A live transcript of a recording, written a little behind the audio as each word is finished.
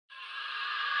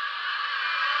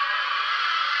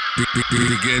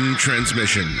Begin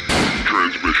transmission.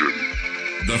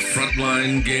 The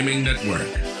Frontline Gaming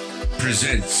Network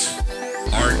presents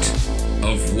Art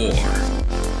of War.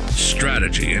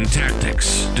 Strategy and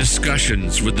tactics.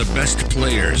 Discussions with the best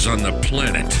players on the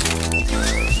planet.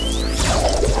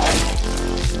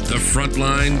 The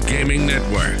Frontline Gaming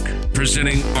Network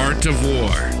presenting Art of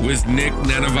War with Nick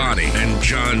Nanavati and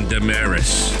John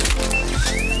Damaris.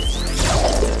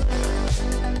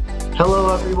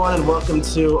 Hello, everyone, and welcome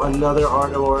to another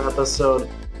Art of War episode.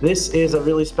 This is a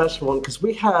really special one because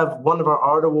we have one of our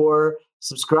Art of War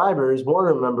subscribers,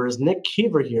 Warner members, Nick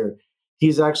Keever here.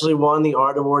 He's actually won the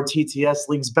Art of War TTS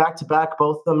leagues back-to-back,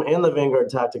 both of them, and the Vanguard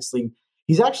Tactics League.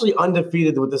 He's actually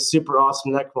undefeated with a super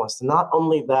awesome Necrons. And not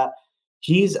only that,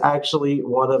 he's actually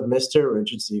one of Mr.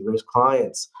 Richard Siegler's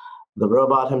clients. The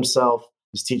robot himself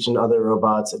is teaching other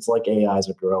robots. It's like AIs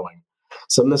are growing.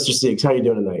 So, Mr. Siegs, how are you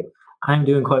doing tonight? I'm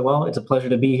doing quite well. It's a pleasure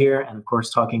to be here. And of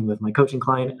course, talking with my coaching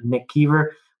client, Nick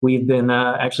Keever. We've been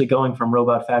actually going from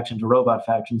robot faction to robot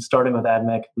faction, starting with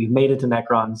AdMech. We've made it to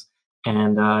Necrons.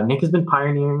 And Nick has been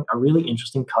pioneering a really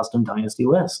interesting custom Dynasty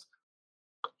list.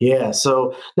 Yeah.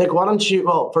 So, Nick, why don't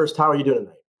you, first, how are you doing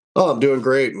tonight? Oh, I'm doing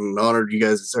great and honored you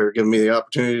guys are giving me the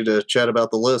opportunity to chat about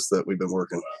the list that we've been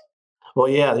working. Well,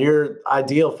 yeah, you're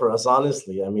ideal for us,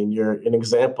 honestly. I mean, you're an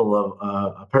example of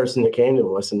a person that came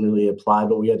to us and really applied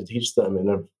what we had to teach them and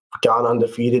have gone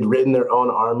undefeated, written their own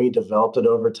army, developed it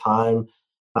over time.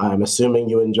 I'm assuming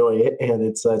you enjoy it, and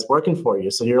it's working for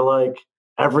you. So you're like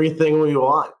everything we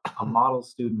want. A model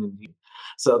student indeed.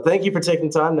 So thank you for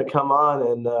taking time to come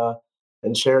on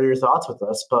and share your thoughts with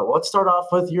us. But let's start off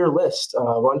with your list.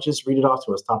 Why don't you just read it off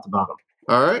to us, top to bottom?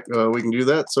 All right, we can do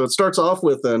that. So it starts off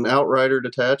with an Outrider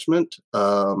detachment.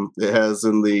 It has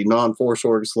in the non-force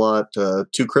org slot 2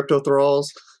 Cryptothralls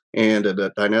and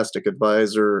a Dynastic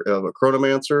advisor of a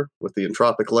Chronomancer with the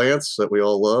Entropic Lance that we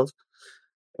all love.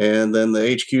 And then the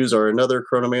HQs are another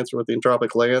Chronomancer with the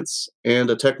Entropic Lance and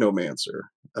a Technomancer.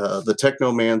 The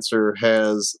Technomancer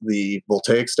has the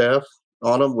Voltaic staff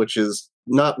on him, which is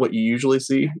not what you usually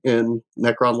see in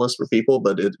Necron lists for people,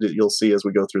 but you'll see as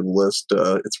we go through the list,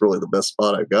 it's really the best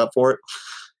spot I've got for it.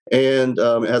 And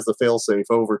it has the failsafe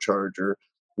Overcharger,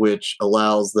 which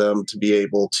allows them to be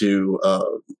able to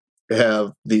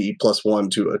have the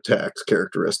 +1 to attacks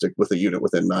characteristic with a unit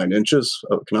within 9 inches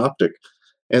of Canoptek.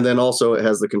 And then also it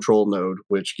has the control node,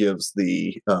 which gives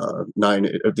the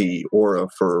the aura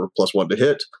for +1 to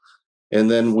hit. And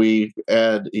then we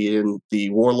add in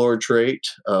the Warlord trait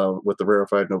with the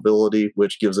Rarefied Nobility,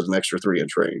 which gives it an extra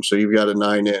 3-inch range. So you've got a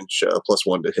 9-inch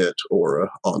 +1 to hit aura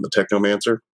on the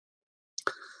Technomancer.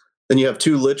 Then you have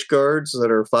 2 Lychguards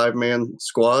that are 5-man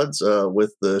squads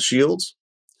with the shields,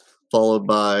 followed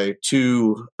by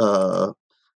 2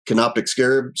 Canoptek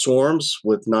Scarab swarms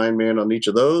with 9 man on each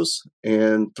of those,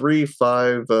 and 3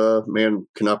 5-man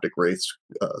Canoptek Wraith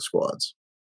squads.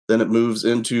 Then it moves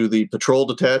into the patrol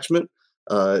detachment.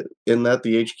 In that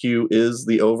the HQ is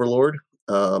the Overlord,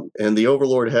 and the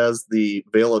Overlord has the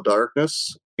Veil of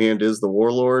Darkness and is the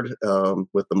Warlord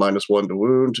with the -1 to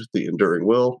wound, the Enduring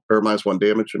Will, or -1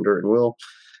 damage, Enduring Will,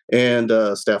 and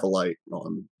Staff of Light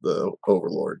on the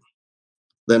Overlord.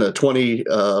 Then a 20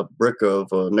 brick of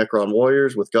Necron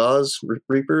Warriors with Gauze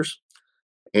Reapers,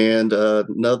 and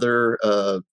another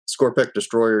Scorpec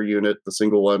Destroyer unit, the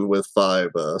single one with 5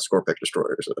 Scorpec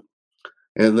Destroyers in it.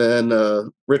 And then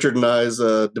Richard and I's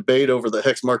debate over the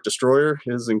Hexmark Destroyer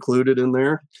is included in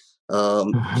there.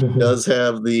 He does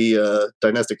have the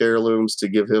Dynastic Heirlooms to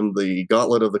give him the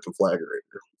Gauntlet of the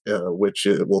Conflagrator, which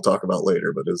we'll talk about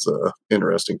later, but is an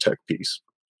interesting tech piece.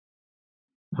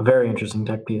 A very interesting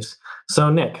tech piece. So,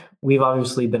 Nick, we've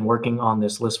obviously been working on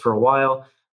this list for a while.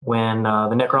 When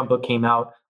the Necron book came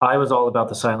out, I was all about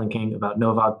the Silent King, about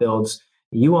Novak builds.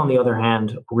 You, on the other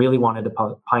hand, really wanted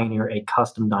to pioneer a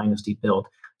custom Dynasty build.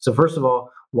 So first of all,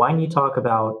 why don't you talk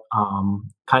about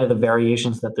kind of the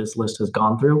variations that this list has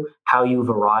gone through, how you've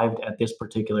arrived at this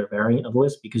particular variant of the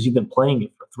list, because you've been playing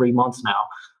it for 3 months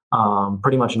now,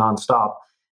 pretty much nonstop.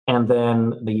 And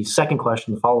then the second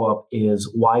question, the follow-up, is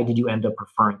why did you end up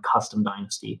preferring custom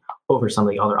Dynasty over some of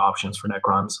the other options for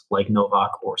Necrons, like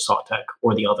Novak or Sawtech,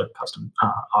 or the other custom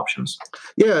options?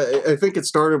 Yeah, I think it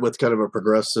started with kind of a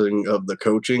progressing of the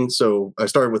coaching. So I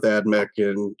started with AdMech,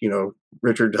 and,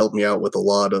 Richard helped me out with a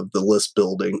lot of the list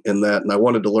building in that, and I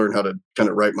wanted to learn how to kind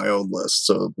of write my own list.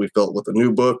 So we felt with a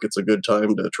new book, it's a good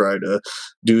time to try to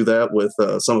do that with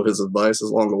some of his advice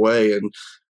along the way. And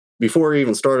before I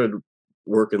even started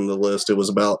working the list, it was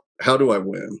about how do I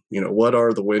win? What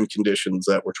are the win conditions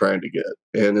that we're trying to get?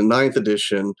 And in 9th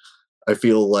edition, I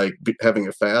feel like having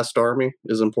a fast army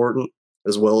is important,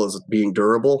 as well as being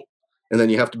durable. and then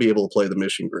you have to be able to play the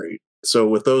mission grade. So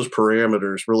with those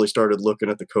parameters, really started looking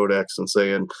at the Codex and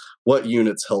saying, what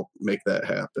units help make that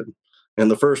happen? And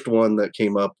the first one that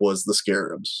came up was the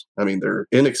Scarabs. I mean, they're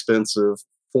inexpensive,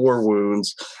 4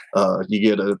 wounds. You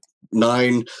get a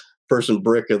 9-person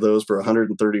brick of those for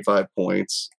 135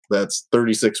 points. That's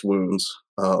 36 wounds.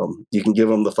 You can give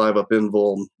them the 5-up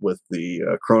invuln with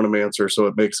the Chronomancer, so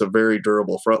it makes a very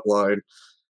durable front line.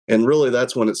 And really,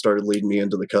 that's when it started leading me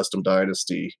into the custom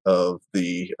Dynasty of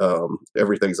the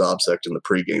everything's OBSEC in the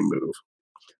pregame move.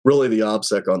 Really, the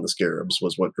OBSEC on the Scarabs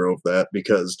was what drove that,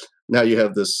 because now you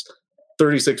have this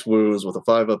 36 wounds with a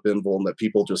 5-up invuln that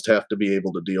people just have to be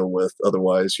able to deal with.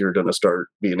 Otherwise, you're going to start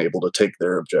being able to take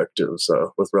their objectives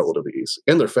with relative ease.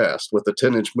 And they're fast. With the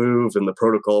 10-inch move and the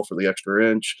protocol for the extra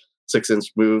inch,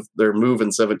 6-inch move, they're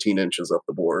moving 17 inches up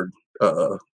the board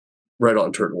right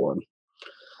on turn 1.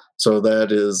 So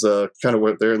that is kind of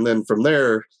what there. And then from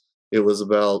there, it was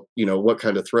about, what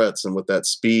kind of threats. And with that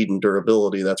speed and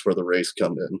durability, that's where the race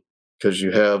come in. Because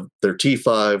you have their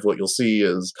T5, what you'll see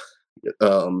is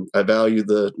I value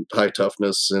the high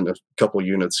toughness in a couple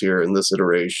units here in this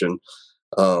iteration.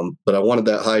 But I wanted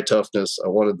that high toughness. I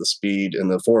wanted the speed,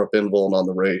 and the 4-up invuln on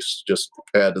the race just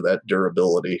add to that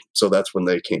durability. So that's when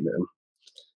they came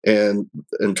in. And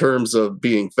in terms of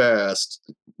being fast,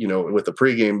 with the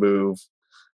pregame move,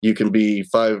 you can be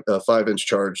 5-inch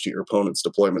charge to your opponent's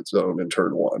deployment zone in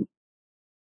turn 1.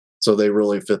 So they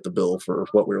really fit the bill for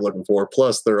what we were looking for.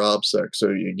 Plus they're OBSEC, so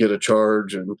you get a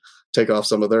charge and take off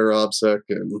some of their OBSEC,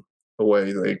 and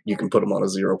away you can put them on a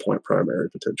 0-point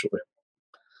primary potentially.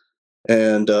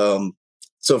 And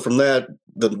so from that,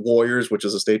 the Warriors, which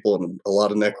is a staple in a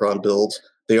lot of Necron builds,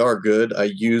 they are good.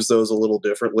 I use those a little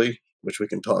differently, which we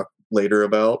can talk later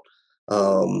about.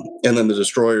 And then the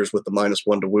Destroyers with the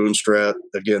 -1 to wound strat.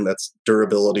 Again, that's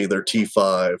durability, they're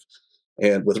T5.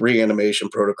 And with reanimation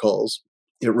protocols,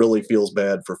 it really feels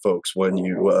bad for folks when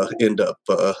you end up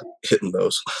hitting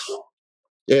those.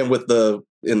 And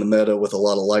in the meta with a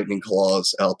lot of lightning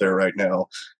claws out there right now,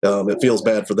 it feels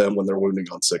bad for them when they're wounding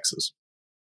on 6s.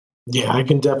 Yeah, I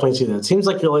can definitely see that. It seems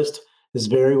like your list is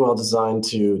very well designed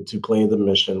to play the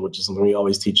mission, which is something we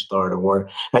always teach at the Art of War.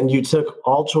 And you took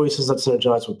all choices that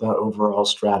synergize with that overall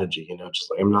strategy. Just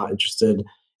like, I'm not interested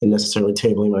in necessarily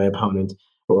tabling my opponent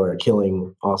or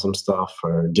killing awesome stuff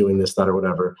or doing this, that, or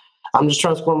whatever. I'm just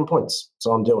trying to score more points. That's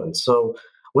all I'm doing. So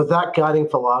with that guiding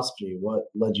philosophy, what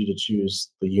led you to choose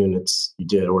the units you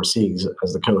did, or Siegs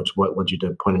as the coach, what led you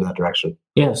to point in that direction?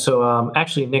 Yeah, so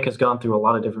actually Nick has gone through a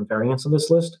lot of different variants of this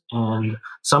list, and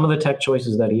some of the tech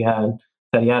choices that he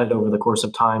added over the course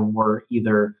of time were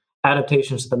either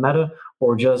adaptations to the meta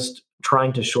or just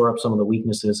trying to shore up some of the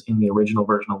weaknesses in the original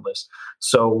version of the list.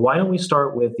 So why don't we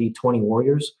start with the 20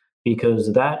 Warriors,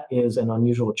 because that is an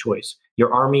unusual choice.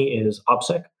 Your army is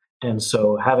OBSEC, and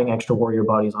so having extra warrior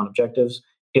bodies on objectives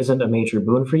isn't a major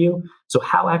boon for you. So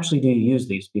how actually do you use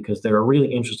these? Because they're a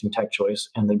really interesting tech choice,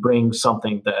 and they bring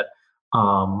something that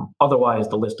otherwise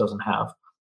the list doesn't have.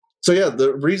 So yeah,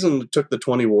 the reason I took the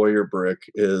 20 warrior brick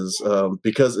is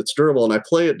because it's durable, and I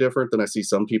play it different than I see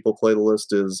some people play the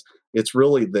list. Is it's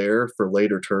really there for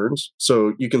later turns,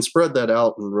 so you can spread that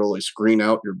out and really screen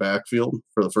out your backfield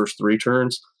for the first 3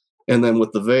 turns, and then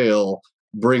with the Veil,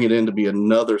 bring it in to be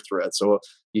another threat. So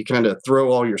you kind of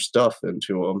throw all your stuff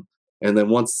into them. And then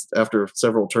once, after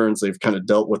several turns, they've kind of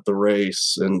dealt with the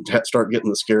race and start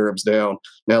getting the Scarabs down,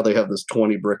 now they have this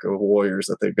 20 brick of warriors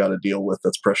that they've got to deal with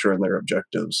that's pressuring their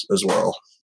objectives as well.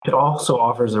 It also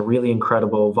offers a really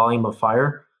incredible volume of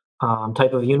fire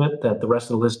type of unit that the rest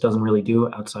of the list doesn't really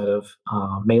do outside of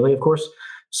melee, of course.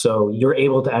 So you're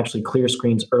able to actually clear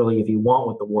screens early if you want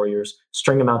with the warriors,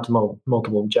 string them out to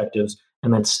multiple objectives,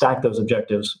 and then stack those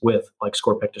objectives with like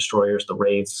Scorpec Destroyers, the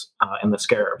Wraiths, and the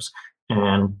Scarabs,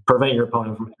 and prevent your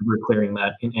opponent from ever clearing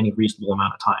that in any reasonable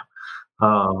amount of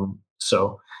time.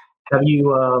 So have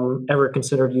you ever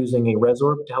considered using a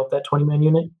Resorb to help that 20-man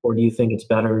unit? Or do you think it's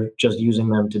better just using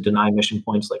them to deny mission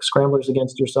points like Scramblers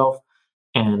against yourself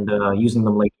and using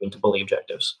them late game to bully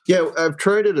objectives? Yeah, I've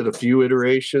tried it at a few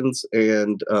iterations,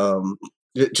 and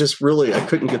it just really, I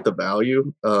couldn't get the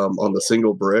value on the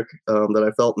single brick that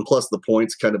I felt. And plus the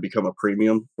points kind of become a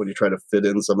premium when you try to fit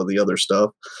in some of the other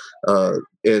stuff.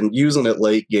 And using it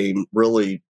late game,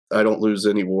 really, I don't lose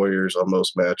any warriors on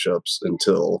most matchups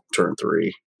until turn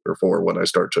 3 or 4 when I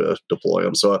start to deploy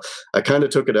them. So I kind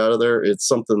of took it out of there. It's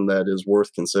something that is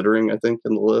worth considering, I think,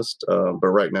 in the list. But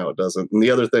right now it doesn't. And the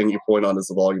other thing you point on is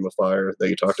the volume of fire that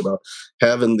you talked about.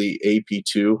 Having the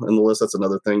AP2 in the list, that's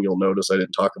another thing you'll notice. I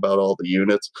didn't talk about all the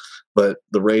units, but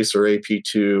the Race are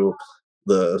AP2,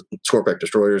 the Scorpec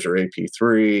Destroyers are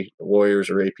AP3, the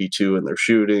Warriors are AP2 and they're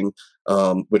shooting.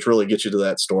 which really gets you to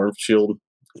that Storm Shield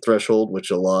threshold,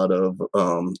 which a lot of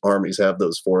armies have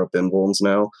those 4-up emblems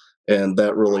now. And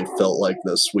that really felt like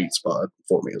the sweet spot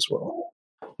for me as well.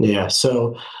 Yeah,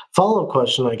 so follow-up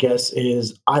question, I guess,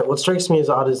 is what strikes me as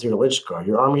odd is your Lychguard.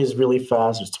 Your army is really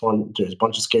fast. There's a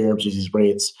bunch of Scarabs, use these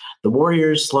rates. The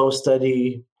Warriors, slow,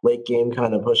 steady, late game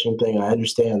kind of pushing thing. I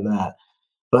understand that.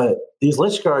 But these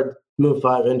Lychguard move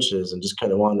 5 inches and just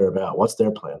kind of wander about. What's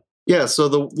their plan? Yeah, so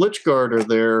the Lychguard are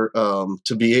there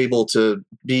to be able to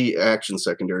be action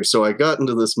secondary. So I got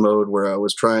into this mode where I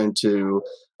was trying to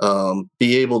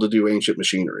be able to do ancient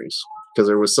machineries, because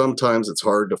there was sometimes it's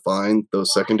hard to find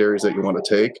those secondaries that you want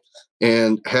to take.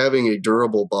 And having a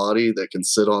durable body that can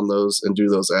sit on those and do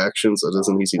those actions that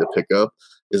isn't easy to pick up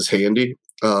is handy.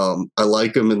 I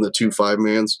like them in the 2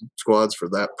 5-man squads for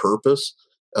that purpose,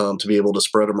 to be able to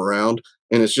spread them around.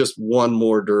 And it's just one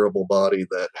more durable body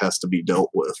that has to be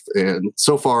dealt with. And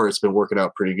so far, it's been working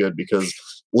out pretty good, because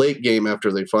late game,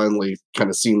 after they finally kind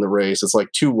of seen the race, it's like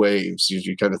 2 waves, as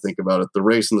you kind of think about it. The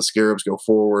race and the Scarabs go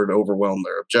forward, overwhelm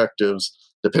their objectives,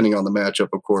 depending on the matchup,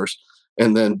 of course.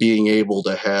 And then being able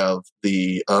to have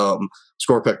the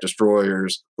Scorpek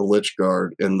Destroyers, the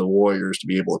Lychguard, and the Warriors to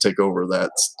be able to take over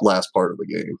that last part of the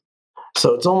game.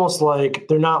 So it's almost like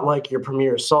they're not like your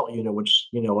premier assault unit, which,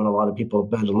 when a lot of people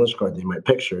imagine Lychguard, they might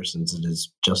picture, since it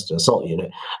is just an assault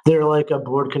unit. They're like a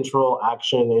board control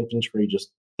action infantry just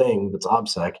thing that's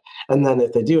OBSEC. And then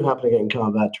if they do happen to get in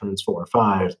combat turns 4 or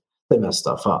 5, they mess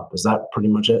stuff up. Is that pretty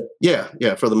much it?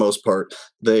 Yeah, for the most part.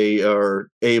 They are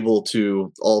able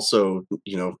to also,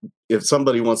 if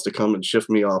somebody wants to come and shift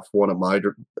me off one of my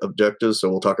objectives, so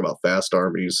we'll talk about fast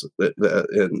armies that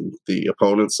in the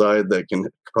opponent's side that can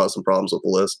cause some problems with the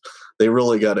list, they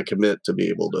really got to commit to be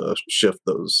able to shift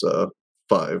those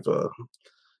 5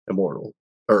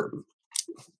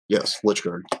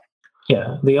 Lychguard.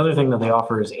 Yeah, the other thing that they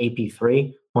offer is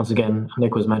AP3. Once again,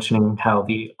 Nick was mentioning how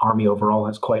the army overall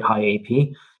has quite high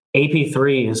AP.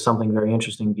 AP3 is something very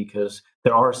interesting because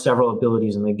there are several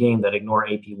abilities in the game that ignore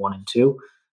AP1 and 2.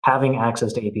 Having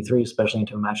access to AP3, especially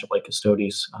into a matchup like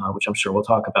Custodes, which I'm sure we'll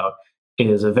talk about,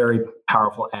 is a very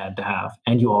powerful add to have.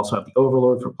 And you also have the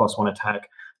Overlord for +1 attack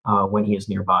when he is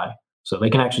nearby. So they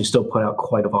can actually still put out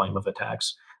quite a volume of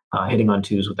attacks. Hitting on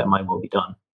 2s with that might well be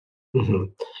done. Mm-hmm.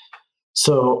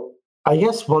 So I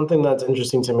guess one thing that's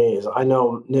interesting to me is, I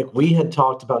know, Nick, we had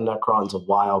talked about Necrons a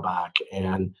while back,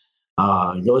 and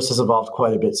your list has evolved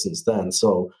quite a bit since then.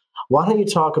 So why don't you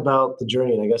talk about the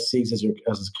journey, and I guess Siegs as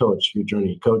his coach, your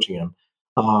journey coaching him,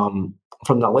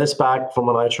 from that list back from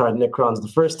when I tried Necrons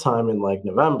the first time in like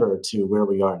November to where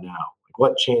we are now? Like,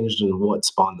 what changed and what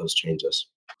spawned those changes?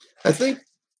 I think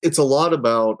it's a lot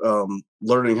about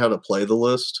learning how to play the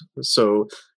list. So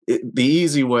the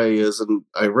easy way is, and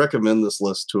I recommend this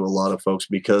list to a lot of folks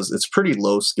because it's pretty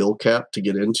low skill cap to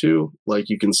get into. Like,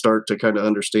 you can start to kind of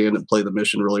understand and play the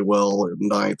mission really well in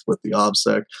 9th with the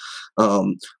OBSEC.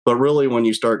 But really, when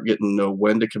you start getting to know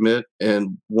when to commit,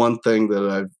 and one thing that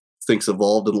I think's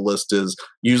evolved in the list is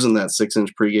using that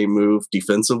 6-inch pregame move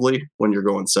defensively when you're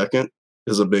going second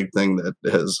is a big thing that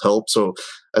has helped. So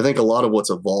I think a lot of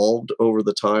what's evolved over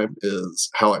the time is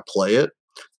how I play it.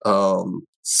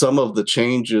 Some of the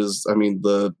changes, I mean,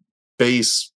 the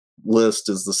base list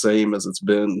is the same as it's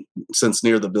been since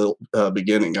near the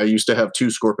beginning. I used to have 2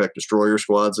 Scorpek Destroyer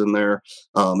squads in there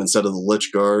instead of the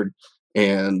Lychguard.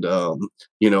 And,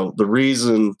 the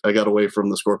reason I got away from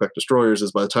the Scorpek Destroyers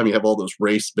is by the time you have all those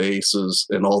race bases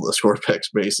and all the Scorpek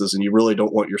bases, and you really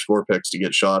don't want your Scorpeks to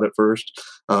get shot at first,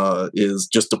 is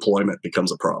just deployment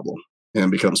becomes a problem and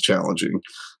becomes challenging.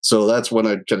 So that's when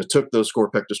I kind of took those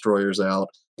Scorpek Destroyers out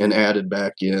and added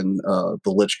back in the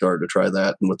Lychguard to try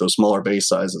that. And with those smaller base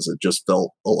sizes, it just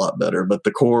felt a lot better. But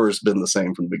the core has been the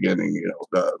same from the beginning.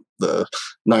 The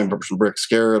 9 brick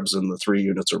Scarabs and the 3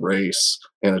 units of race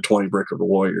and a 20 brick of the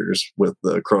Warriors with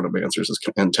the Chronomancers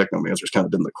and Technomancers kind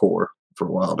of been the core for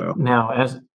a while now. Now,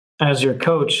 as your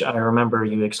coach, I remember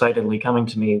you excitedly coming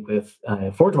to me with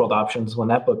Forge World options when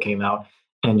that book came out.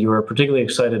 And you were particularly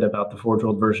excited about the Forge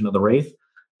World version of the Wraith,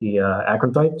 the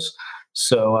Acranthites.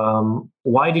 So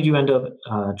why did you end up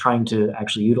trying to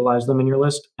actually utilize them in your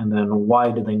list? And then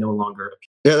why did they no longer appear?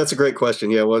 Yeah, that's a great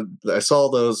question. Yeah, I saw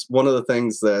those. One of the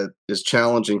things that is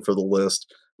challenging for the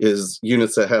list is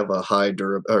units that have a high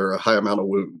amount of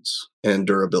wounds and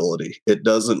durability. It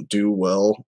doesn't do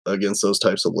well against those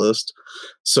types of lists.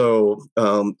 So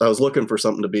I was looking for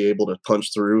something to be able to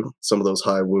punch through some of those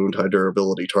high wound, high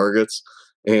durability targets.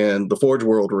 And the Forge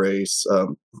World race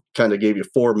kind of gave you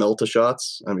 4 Melta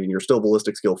shots. I mean, you're still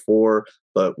ballistic skill 4,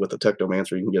 but with the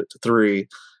Technomancer, you can get to 3.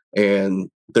 And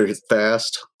they're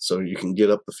fast, so you can get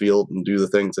up the field and do the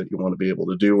things that you want to be able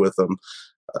to do with them.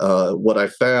 What I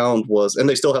found was, and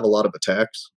they still have a lot of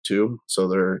attacks too, so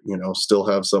they're, still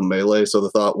have some melee. So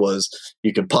the thought was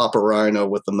you could pop a Rhino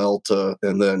with the Melta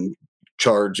and then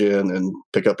charge in and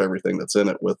pick up everything that's in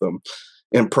it with them.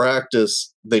 In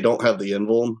practice, they don't have the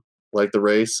invuln like the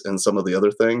race and some of the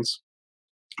other things.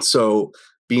 So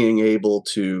being able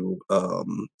to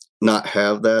not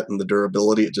have that and the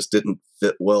durability, it just didn't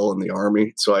fit well in the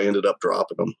army. So I ended up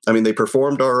dropping them. I mean, they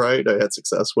performed all right. I had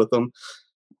success with them.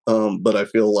 But I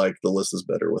feel like the list is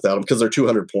better without them because they're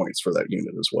 200 points for that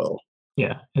unit as well.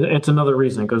 Yeah, it's another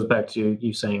reason. It goes back to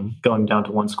you saying going down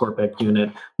to one Scorpic unit,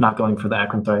 not going for the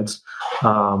Acranthites,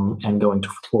 and going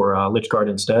for Lychguard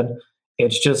instead.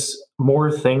 It's just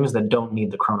more things that don't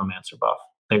need the Chronomancer buff.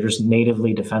 They're just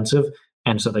natively defensive,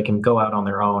 and so they can go out on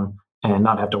their own and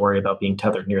not have to worry about being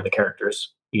tethered near the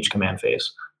characters each command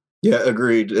phase. Yeah,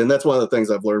 agreed. And that's one of the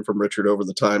things I've learned from Richard over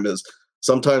the time is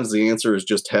sometimes the answer is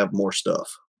just have more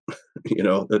stuff.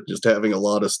 That just having a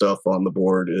lot of stuff on the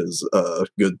board is a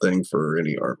good thing for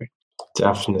any army.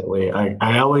 Definitely.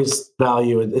 I always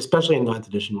value it, especially in 9th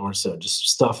edition more so, just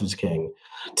stuff is king.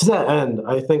 To that end,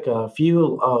 I think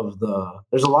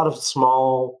there's a lot of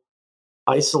small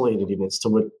isolated units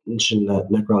to mention that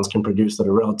Necrons can produce that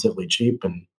are relatively cheap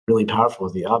and really powerful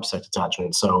with the OBSEC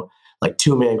detachment. So like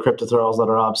 2-man Cryptothralls that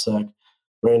are OBSEC,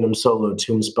 random solo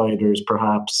Tomb Spiders,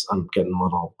 perhaps. I'm getting a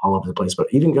little all over the place, but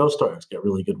even Ghost Stars get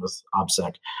really good with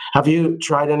OBSEC. Have you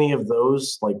tried any of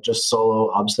those, like just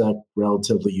solo OBSEC,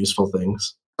 relatively useful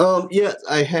things? Yeah,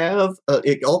 I have.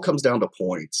 It all comes down to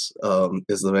points,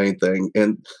 is the main thing.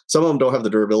 And some of them don't have the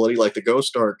durability. Like the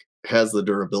Ghost Arc has the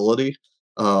durability,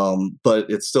 but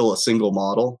it's still a single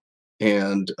model.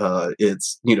 And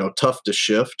it's, tough to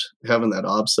shift having that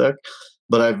OBSEC.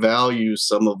 But I value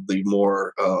some of the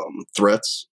more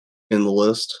threats in the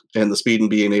list and the speed and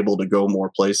being able to go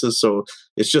more places. So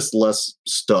it's just less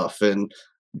stuff. And,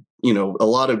 a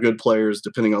lot of good players,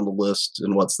 depending on the list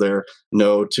and what's there,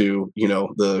 know to,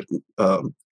 the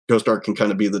Ghost Arc can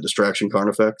kind of be the distraction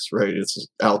Carnifex, right? It's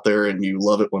out there and you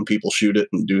love it when people shoot it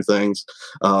and do things.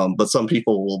 But some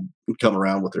people will come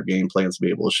around with their game plans to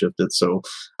be able to shift it. So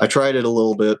I tried it a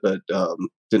little bit, but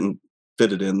didn't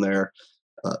fit it in there.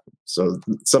 So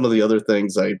some of the other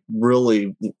things I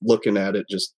really looking at it,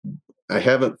 I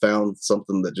haven't found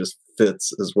something that just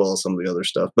fits as well as some of the other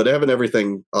stuff, but having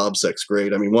everything OBSEC's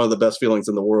great. I mean, one of the best feelings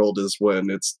in the world is when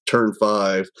it's turn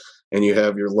 5 and you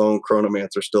have your lone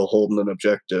Chronomancer still holding an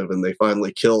objective and they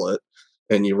finally kill it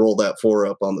and you roll that 4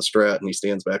 up on the strat and he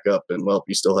stands back up and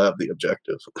you still have the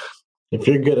objective. If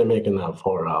you're good at making that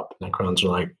 4 up, Necrons are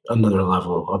like another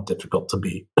level of difficult to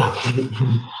beat.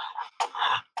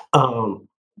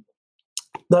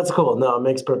 That's cool. No, it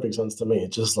makes perfect sense to me.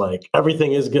 It's just like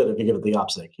everything is good if you give it the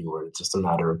OBSEC keyword. It's just a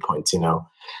matter of points,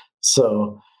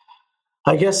 So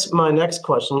I guess my next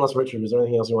question, unless Richard, is there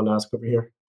anything else you want to ask over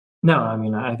here? No, I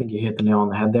mean, I think you hit the nail on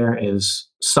the head there. Is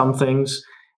some things,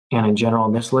 and in general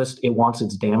in this list, it wants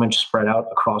its damage spread out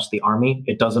across the army.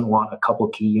 It doesn't want a couple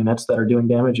key units that are doing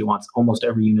damage. It wants almost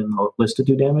every unit in the list to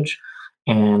do damage.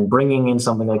 And bringing in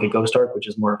something like a Ghost Arc, which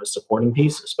is more of a supporting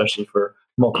piece, especially for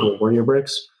multiple warrior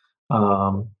bricks,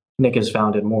 Nick has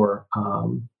found it more,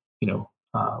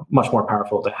 much more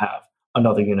powerful to have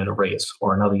another unit of Wraiths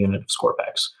or another unit of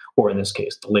Scorpax, or in this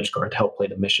case, the Lychguard to help play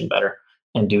the mission better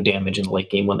and do damage in the late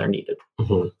game when they're needed.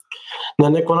 Mm-hmm. Now,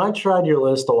 Nick, when I tried your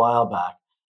list a while back,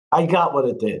 I got what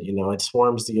it did. It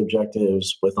swarms the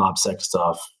objectives with OBSEC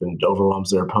stuff and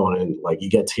overwhelms their opponent. Like, you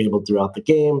get tabled throughout the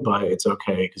game, but it's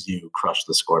okay because you crush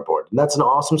the scoreboard. And that's an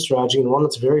awesome strategy and one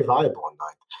that's very viable in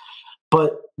 9th.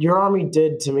 But your army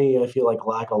did, to me, I feel like,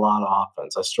 lack a lot of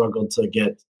offense. I struggled to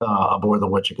get aboard the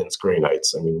Witch against Grey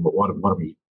Knights. I mean, what are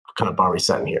we kind of bar we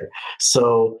setting here?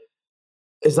 So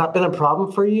has that been a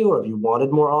problem for you, or have you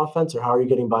wanted more offense, or how are you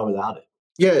getting by without it?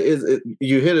 Yeah,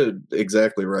 you hit it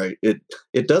exactly right.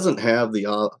 It doesn't have the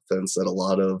offense that a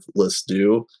lot of lists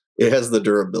do. It has the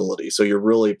durability. So you're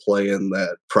really playing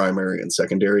that primary and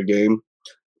secondary game.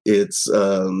 It's,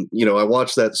 I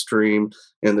watched that stream,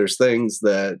 and there's things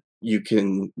that you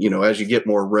can, as you get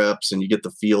more reps and you get the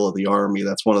feel of the army,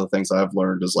 that's one of the things I've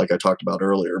learned is, like I talked about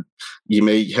earlier, you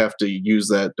may have to use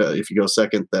that, if you go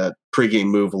second, that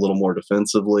pregame move a little more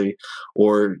defensively,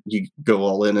 or you go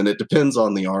all in, and it depends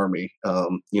on the army.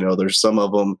 There's some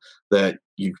of them that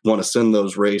you want to send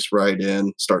those race right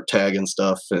in, start tagging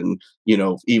stuff, and,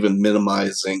 even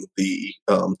minimizing the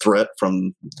threat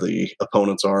from the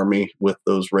opponent's army with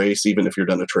those race, even if you're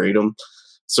going to trade them.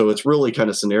 So it's really kind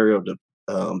of scenario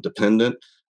dependent,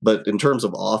 But in terms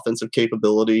of offensive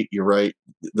capability, you're right.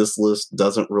 This list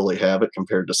doesn't really have it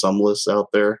compared to some lists out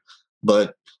there.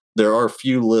 But there are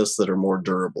few lists that are more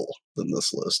durable than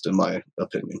this list, in my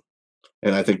opinion.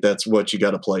 And I think that's what you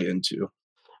got to play into.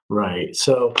 Right.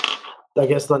 So I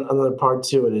guess then another part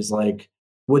to it is like,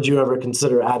 would you ever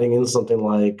consider adding in something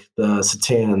like the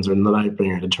Satans or the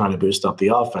Nightbringer to try to boost up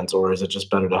the offense, or is it just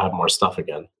better to have more stuff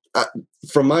again?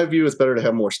 From my view, it's better to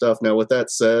have more stuff. Now, with that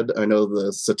said, I know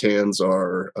the Satans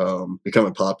are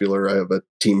becoming popular. I have a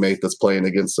teammate that's playing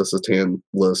against the Satan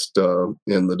list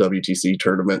in the WTC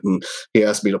tournament, and he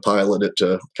asked me to pilot it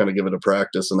to kind of give it a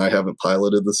practice, and I haven't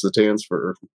piloted the Satans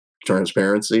for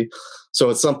transparency. So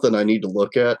it's something I need to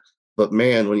look at. But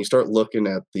man, when you start looking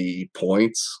at the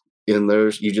points in there,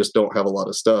 you just don't have a lot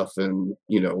of stuff. And,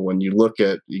 when you look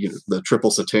at the triple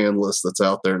Satan list that's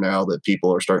out there now that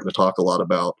people are starting to talk a lot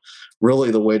about, really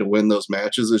the way to win those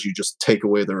matches is you just take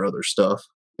away their other stuff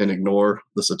and ignore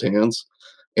the Satans.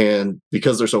 And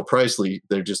because they're so pricey,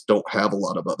 they just don't have a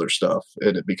lot of other stuff,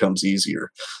 and it becomes easier.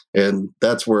 And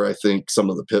that's where I think some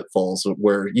of the pitfalls,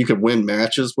 where you could win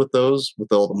matches with those,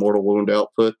 with all the mortal wound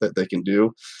output that they can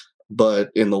do. But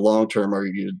in the long term, are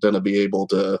you going to be able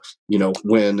to,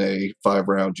 win a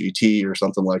 5-round GT or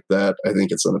something like that? I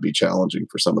think it's going to be challenging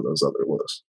for some of those other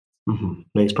lists. Mm-hmm.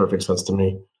 Makes perfect sense to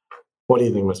me. What do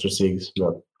you think, Mr. Siegs? Yeah.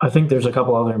 I think there's a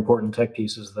couple other important tech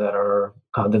pieces that are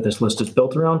that this list is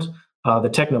built around. The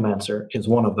Technomancer is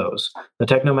one of those. The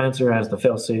Technomancer has the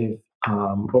failsafe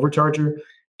Overcharger.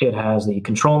 It has the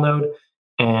control node,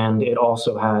 and it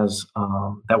also has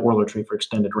that Warlord trait for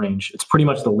extended range. It's pretty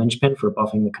much the linchpin for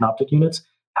buffing the Canoptek units.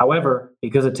 However,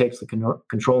 because it takes the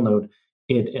control node,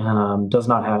 it does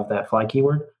not have that fly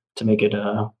keyword to make it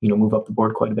move up the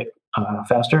board quite a bit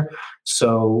faster.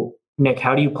 So, Nick,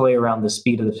 how do you play around the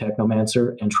speed of the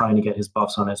Technomancer and trying to get his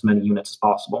buffs on as many units as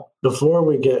possible? Before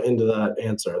we get into that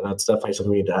answer, that's definitely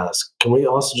something we need to ask. Can we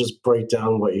also just break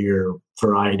down what your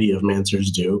variety of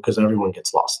Mancers do? Because everyone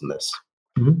gets lost in this.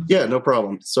 Mm-hmm. Yeah, no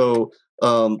problem. So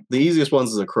the easiest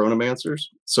ones is the Chronomancers.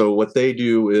 So what they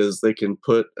do is they can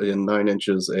put in 9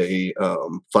 inches a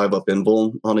 5-up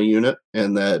invuln on a unit,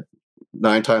 and that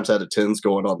 9 times out of 10 is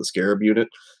going on the Scarab unit.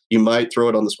 You might throw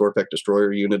it on the Scorpec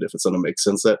Destroyer unit if it's going to make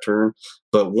sense that turn.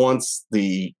 But once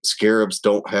the Scarabs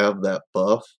don't have that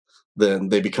buff, then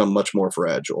they become much more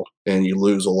fragile, and you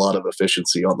lose a lot of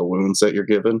efficiency on the wounds that you're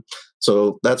given.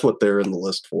 So that's what they're in the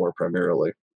list for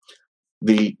primarily.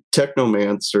 The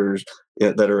Technomancers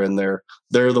that are in there,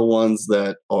 they're the ones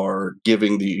that are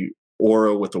giving the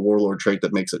aura with the Warlord trait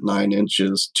that makes it 9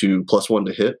 inches to +1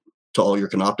 to hit to all your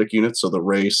Canoptek units, so the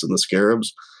Race and the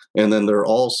Scarabs. And then they're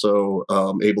also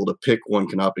able to pick one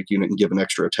Canoptek unit and give an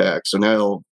extra attack. So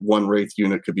now one Wraith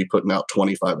unit could be putting out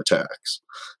 25 attacks.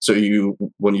 So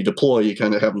when you deploy, you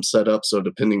kind of have them set up so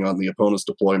depending on the opponent's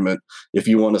deployment, if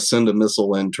you want to send a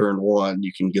missile in turn 1,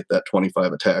 you can get that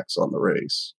 25 attacks on the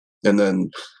Race. And then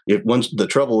the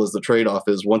trouble is the trade-off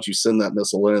is once you send that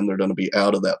missile in, they're going to be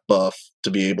out of that buff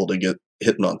to be able to get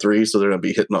hitting on 3, so they're going to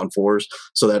be hitting on 4s.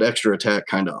 So that extra attack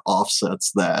kind of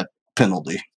offsets that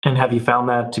penalty. And have you found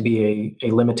that to be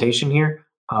a limitation here?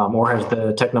 Or has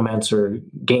the Technomancer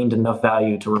gained enough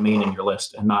value to remain in your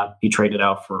list and not be traded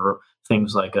out for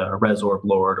things like a Resorb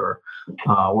Lord or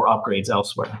upgrades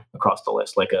elsewhere across the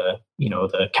list, like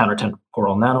the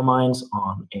counter-temporal nanomines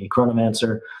on a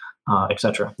Chronomancer,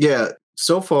 etc.? Yeah,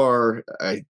 so far,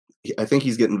 I think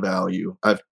he's getting value.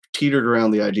 I've teetered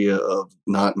around the idea of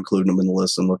not including him in the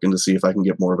list and looking to see if I can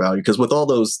get more value. Because with all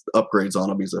those upgrades on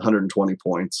him, he's 120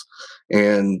 points.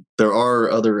 And there are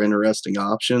other interesting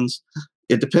options.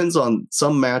 It depends on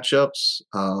some matchups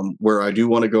where I do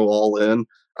want to go all in.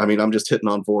 I mean, I'm just hitting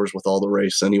on 4s with all the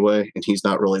Race anyway, and he's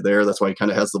not really there. That's why he kind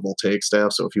of has the Voltaic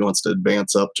staff. So if he wants to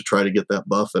advance up to try to get that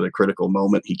buff at a critical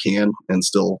moment, he can and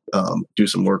still do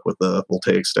some work with the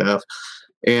Voltaic staff.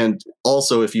 And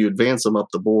also, if you advance them up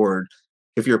the board,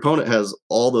 if your opponent has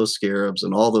all those Scarabs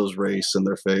and all those Race in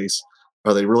their face,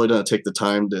 are they really going to take the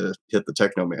time to hit the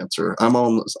Technomancer? I'm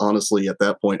honestly at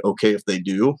that point okay if they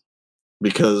do,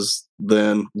 because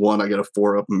then 1, I get a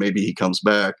 4-up and maybe he comes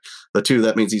back. But 2,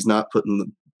 that means he's not putting the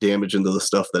damage into the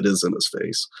stuff that is in his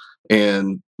face.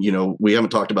 And, we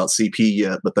haven't talked about CP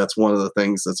yet, but that's one of the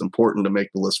things that's important to make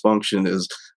the list function is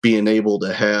being able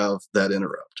to have that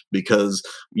interrupt. Because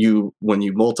when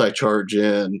you multi-charge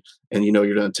in and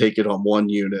you're going to take it on one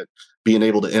unit, being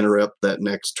able to interrupt that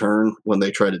next turn when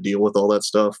they try to deal with all that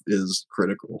stuff is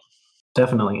critical.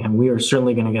 Definitely. And we are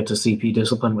certainly going to get to CP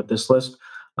discipline with this list.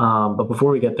 But before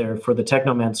we get there, for the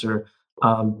Technomancer,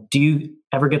 do you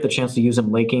ever get the chance to use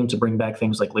him late game to bring back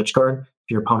things like Lychguard? If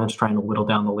your opponent's trying to whittle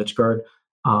down the Lychguard,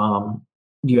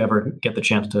 Do you ever get the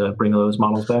chance to bring those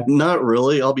models back? Not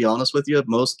really. I'll be honest with you.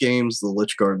 Most games, the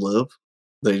Lychguard live.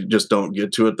 They just don't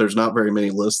get to it. There's not very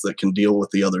many lists that can deal with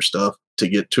the other stuff to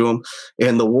get to them.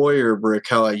 And the Warrior Brick,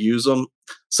 how I use them,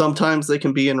 sometimes they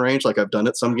can be in range. Like I've done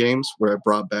it some games where I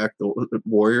brought back the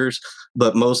Warriors,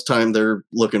 but most time they're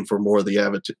looking for more of the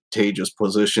advantageous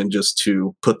position just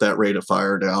to put that rate of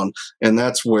fire down. And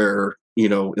that's where,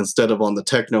 instead of on the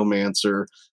Technomancer,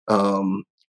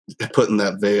 putting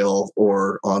that veil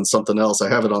or on something else, I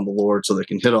have it on the Lord so they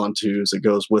can hit on twos. It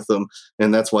goes with them.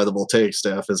 And that's why the Voltaic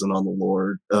staff isn't on the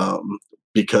Lord,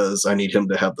 because I need him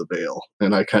to have the veil.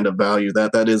 And I kind of value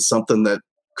that. That is something that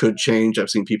could change. I've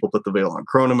seen people put the veil on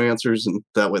Chronomancers, and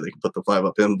that way they can put the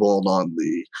 5-up invuln on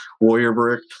the Warrior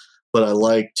Brick. But I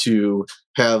like to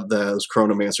have those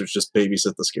Chronomancers just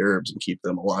babysit the Scarabs and keep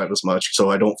them alive as much,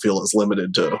 so I don't feel as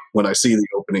limited to when I see the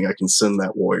opening, I can send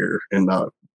that Warrior and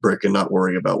not brick and not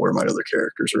worry about where my other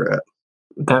characters are at.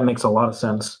 That makes a lot of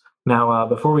sense. Now,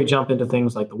 before we jump into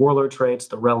things like the Warlord traits,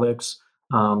 the relics,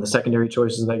 the secondary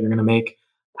choices that you're going to make,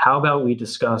 how about we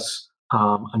discuss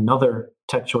another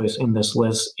tech choice in this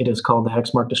list? It is called the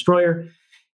Hexmark Destroyer.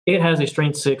 It has a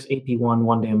Strength 6 AP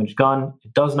 1 damage gun.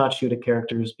 It does not shoot at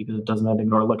characters because it does not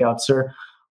ignore Lookout, sir.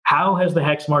 How has the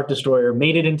Hexmark Destroyer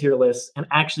made it into your list and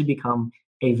actually become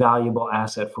a valuable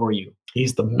asset for you?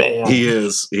 He's the man. He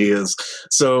is.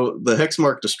 So the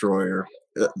Hexmark Destroyer,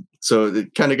 so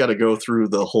it kind of got to go through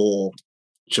the whole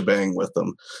shebang with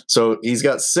them. So he's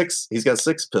got six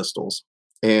pistols,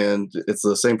 and it's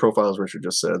the same profile as Richard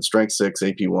just said, Strength 6,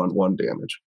 AP 1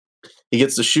 damage. He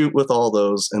gets to shoot with all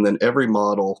those, and then every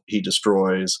model he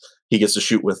destroys, he gets to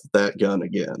shoot with that gun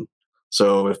again.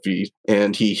 So if he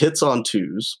hits on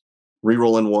twos,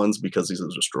 rerolling ones because he's a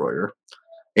destroyer.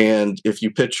 And if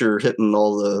you picture hitting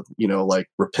all the, like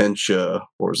Repentia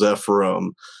or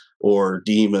Zephyrum or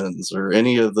Demons or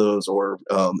any of those, or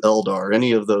Eldar,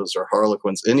 any of those, or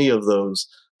Harlequins, any of those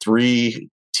 3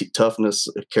 toughness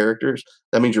characters,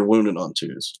 that means you're wounded on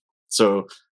twos. So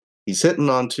he's hitting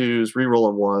on twos,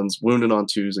 rerolling ones, wounded on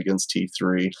twos against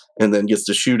T3, and then gets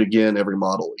to shoot again every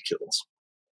model he kills.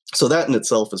 So that in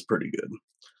itself is pretty good.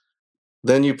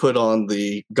 Then you put on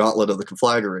the Gauntlet of the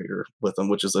Conflagrator with him,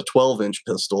 which is a 12-inch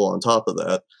pistol on top of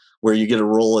that, where you get a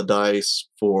roll of dice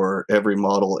for every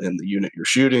model in the unit you're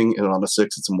shooting, and on a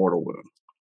 6, it's a mortal wound.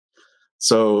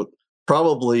 So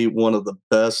probably one of the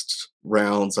best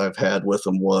rounds I've had with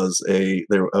him was I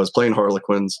was playing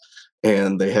Harlequins,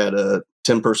 and they had a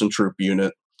 10-person troop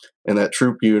unit, and that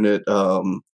troop unit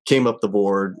came up the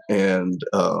board and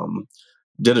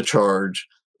did a charge,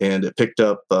 and it picked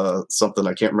up something,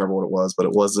 I can't remember what it was, but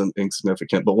it wasn't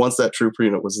insignificant. But once that troop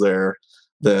unit was there,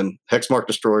 then Hexmark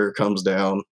Destroyer comes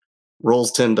down,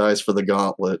 rolls 10 dice for the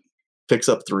gauntlet, picks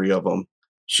up 3 of them,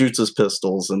 shoots his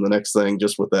pistols, and the next thing,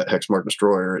 just with that Hexmark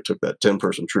Destroyer, it took that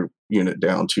 10-person troop unit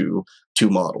down to 2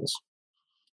 models.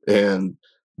 And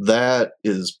that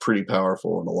is pretty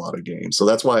powerful in a lot of games. So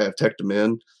that's why I've teched them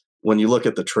in. When you look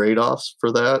at the trade-offs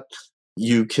for that,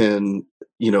 you can,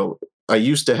 I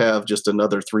used to have just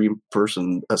another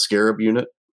 3-person Scarab unit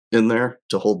in there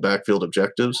to hold backfield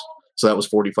objectives. So that was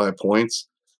 45 points.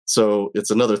 So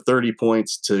it's another 30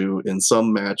 points to, in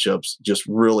some matchups, just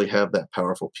really have that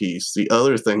powerful piece. The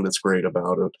other thing that's great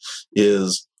about it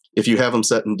is if you have him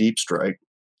set in Deep Strike,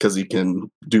 because he can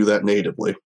do that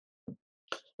natively,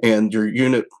 and your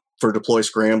unit for deploy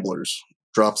scramblers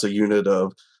drops a unit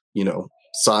of,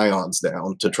 scions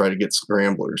down to try to get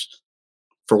scramblers.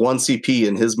 For 1 CP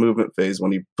in his movement phase,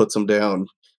 when he puts them down,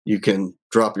 you can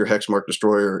drop your Hexmark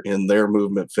Destroyer in their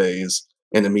movement phase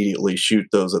and immediately shoot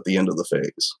those at the end of the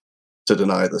phase to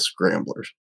deny the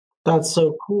scramblers. That's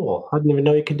so cool. I didn't even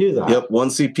know you could do that. Yep, 1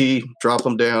 CP, drop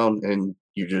them down, and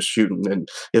you just shoot them. And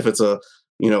if it's a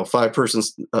 5-person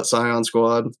Scion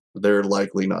squad, they're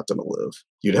likely not going to live.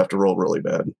 You'd have to roll really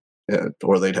bad,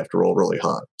 or they'd have to roll really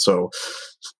hot. So,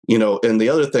 and the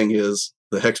other thing is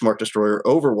the Hexmark Destroyer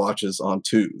overwatches on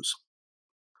 2s.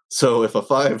 So if a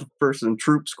 5-person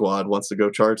troop squad wants to go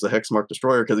charge the Hexmark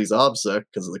Destroyer because he's OBSEC,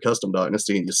 because of the custom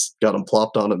dynasty, and you got him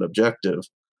plopped on an objective,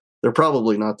 they're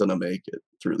probably not going to make it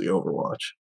through the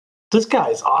overwatch. This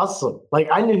guy's awesome. Like,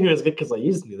 I knew he was good because I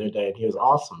used him the other day, and he was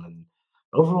awesome. And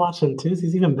Overwatch and 2s,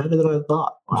 he's even better than I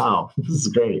thought. Wow, this is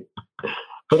great.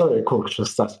 But other cool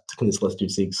stuff to this list, 2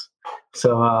 seeks.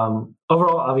 So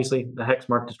overall, obviously, the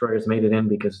Hexmark Destroyers made it in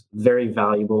because very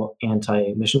valuable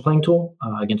anti-mission playing tool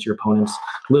against your opponents.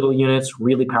 Little units,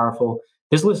 really powerful.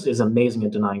 This list is amazing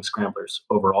at denying scramblers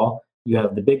overall. You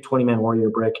have the big 20-man warrior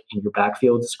brick in your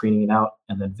backfield, screening it out,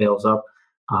 and then veils up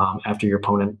after your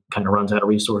opponent kind of runs out of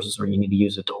resources or you need to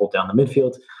use it to hold down the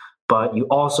midfield. But you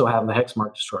also have the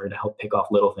Hexmark Destroyer to help pick off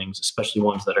little things, especially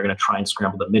ones that are going to try and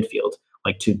scramble the midfield,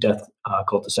 like 2 Death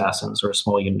Cult Assassins or a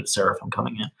small unit of Seraphim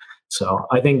coming in. So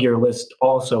I think your list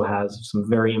also has some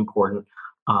very important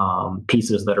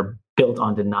pieces that are built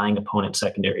on denying opponent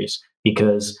secondaries,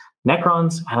 because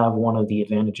Necrons have one of the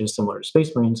advantages similar to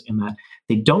Space Marines in that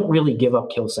they don't really give up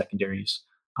kill secondaries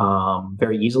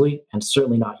very easily, and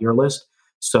certainly not your list.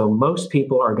 So most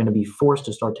people are going to be forced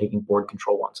to start taking board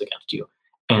control ones against you.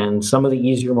 And some of the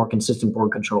easier, more consistent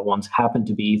board control ones happen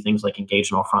to be things like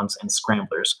Engage on All Fronts and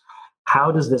Scramblers. How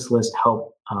does this list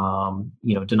help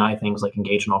deny things like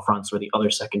Engage on All Fronts or the other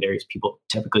secondaries people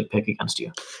typically pick against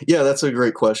you? Yeah, that's a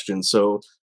great question. So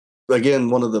again,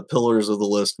 one of the pillars of the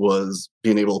list was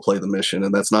being able to play the mission,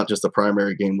 and that's not just the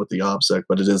primary game with the OBSEC,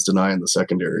 but it is denying the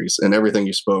secondaries. And everything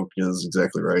you spoke is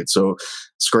exactly right. So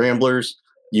Scramblers,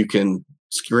 you can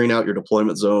screen out your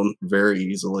deployment zone very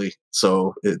easily.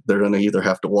 So they're going to either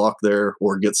have to walk there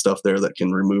or get stuff there that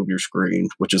can remove your screen,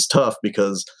 which is tough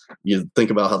because you think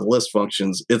about how the list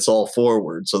functions. It's all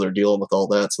forward, so they're dealing with all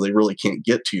that. So they really can't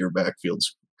get to your backfield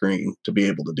screen to be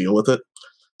able to deal with it.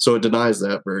 So it denies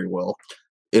that very well.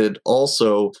 It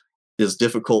also is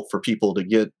difficult for people to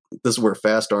get. This is where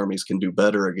fast armies can do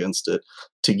better against it,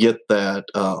 to get that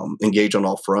Engage on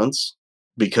All Fronts,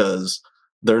 because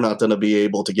they're not going to be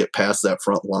able to get past that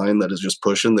front line that is just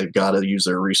pushing. They've got to use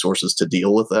their resources to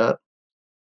deal with that.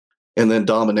 And then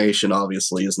Domination,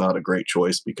 obviously, is not a great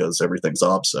choice because everything's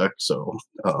OBSEC. So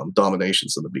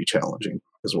Domination's going to be challenging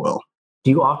as well.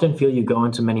 Do you often feel you go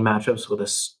into many matchups with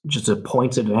just a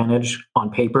points advantage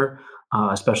on paper,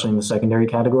 especially in the secondary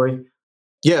category?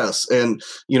 Yes. And,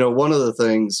 one of the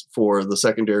things for the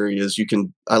secondary is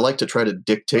I like to try to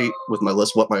dictate with my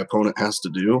list what my opponent has to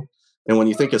do. And when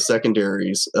you think of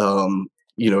secondaries,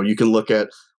 you can look at,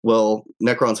 well,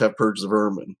 Necrons have Purge the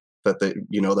Vermin, that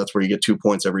that's where you get 2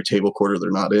 points every table quarter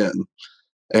they're not in.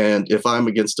 And if I'm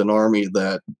against an army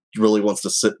that really wants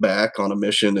to sit back on a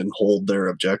mission and hold their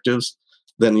objectives,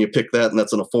 then you pick that, and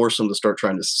that's going to force them to start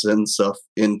trying to send stuff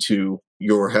into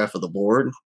your half of the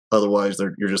board. Otherwise,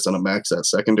 you're just going to max that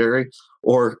secondary.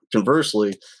 Or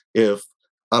conversely, if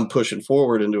I'm pushing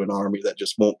forward into an army that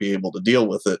just won't be able to deal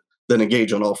with it, then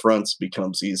Engage on All Fronts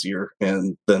becomes easier,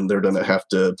 and then they're going to have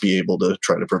to be able to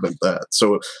try to prevent that.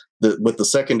 So with the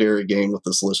secondary game with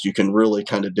this list, you can really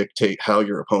kind of dictate how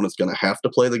your opponent's going to have to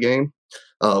play the game,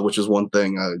 which is one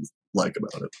thing I like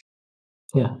about it.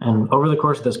 Yeah, and over the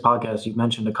course of this podcast, you've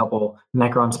mentioned a couple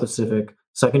Necron-specific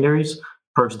secondaries,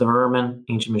 Purge the Vermin,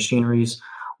 Ancient Machineries.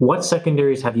 What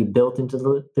secondaries have you built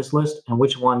into this list, and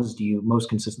which ones do you most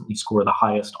consistently score the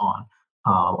highest on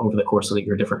over the course of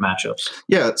your different matchups?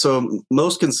 Yeah, so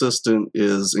most consistent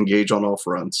is Engage on All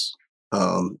Fronts,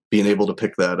 being able to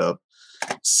pick that up.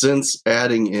 Since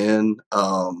adding in,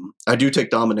 I do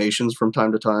take Dominations from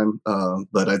time to time,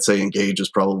 but I'd say Engage is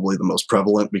probably the most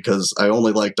prevalent because I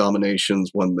only like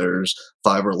Dominations when there's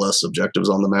 5 or less objectives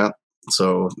on the map.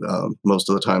 So most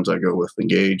of the times I go with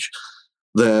Engage.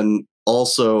 Then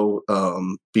also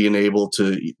being able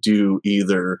to do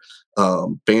either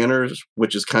banners,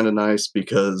 which is kind of nice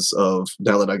because of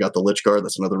now that I got the Lychguard,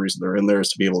 that's another reason they're in there, is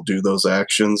to be able to do those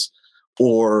actions.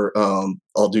 Or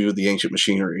I'll do the Ancient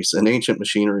Machineries. And Ancient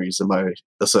Machineries, in my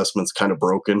assessment's kind of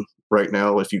broken right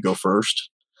now if you go first.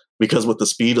 Because with the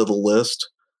speed of the list,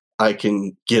 I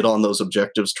can get on those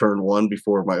objectives turn 1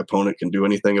 before my opponent can do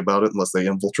anything about it unless they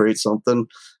infiltrate something.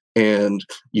 And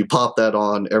you pop that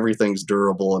on, everything's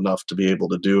durable enough to be able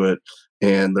to do it,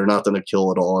 and they're not going to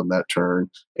kill it all in that turn.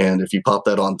 And if you pop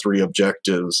that on 3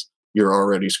 objectives, you're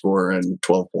already scoring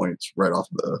 12 points right off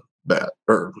the bat.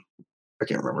 Or I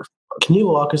can't remember. Can you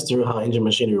walk us through how Ancient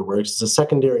Machinery works? It's a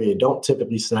secondary you don't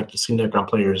typically see Necron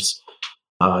players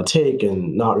take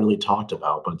and not really talked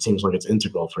about, but it seems like it's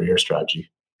integral for your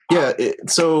strategy. Yeah,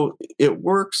 so it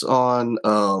works on,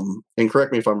 and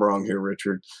correct me if I'm wrong here,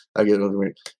 Richard.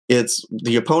 It's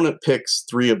the opponent picks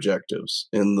 3 objectives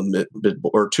in the mid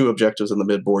or 2 objectives in the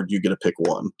mid board. You get to pick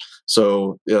 1.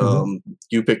 So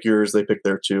you pick yours, they pick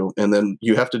their 2, and then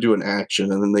you have to do an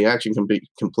action, and then the action can be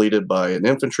completed by an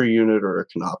infantry unit or a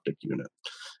Canoptek unit.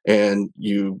 And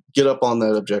you get up on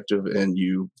that objective and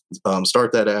you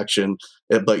start that action,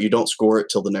 but you don't score it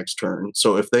till the next turn.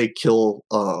 So if they kill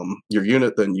your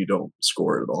unit, then you don't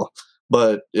score it at all.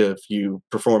 But if you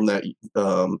perform that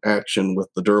action with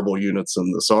the durable units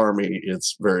in this army,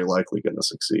 it's very likely going to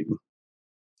succeed.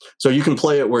 So you can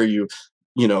play it where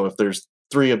if there's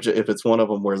if it's one of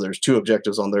them where there's 2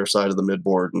 objectives on their side of the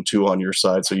midboard and 2 on your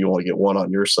side, so you only get 1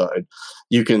 on your side,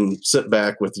 you can sit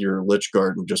back with your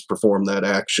Lychguard and just perform that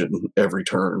action every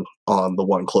turn on the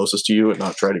one closest to you and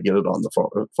not try to get it on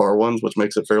the far ones, which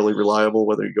makes it fairly reliable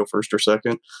whether you go first or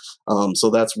second. So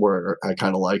that's where I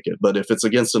kind of like it. But if it's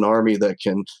against an army that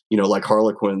can, like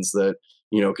Harlequins that,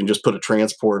 can just put a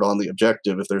transport on the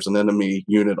objective, if there's an enemy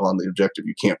unit on the objective,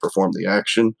 you can't perform the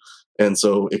action. And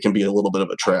so it can be a little bit of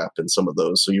a trap in some of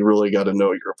those. So you really got to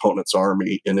know your opponent's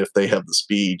army, and if they have the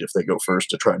speed, if they go first,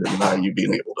 to try to deny you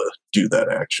being able to do that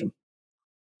action.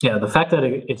 Yeah, the fact that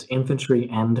it's infantry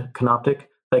and Canoptek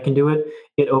that can do it,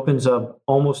 it opens up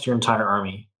almost your entire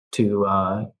army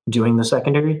to doing the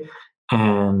secondary.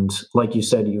 And like you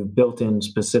said, you've built in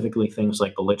specifically things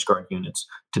like the Lychguard units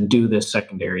to do this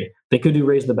secondary. They could do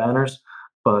Raise the Banners,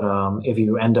 but if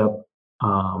you end up,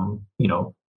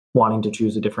 wanting to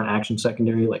choose a different action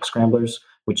secondary like Scramblers,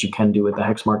 which you can do with the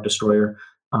Hexmark Destroyer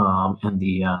and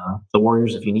the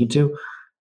Warriors if you need to,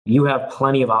 you have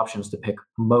plenty of options to pick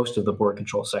most of the board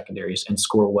control secondaries and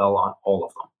score well on all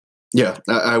of them. Yeah,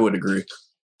 I would agree.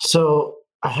 So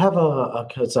I have a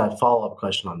follow-up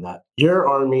question on that. Your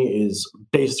army is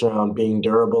based around being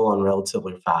durable and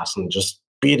relatively fast and just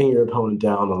beating your opponent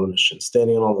down on the mission,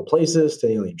 standing in all the places,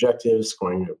 staying on the objectives,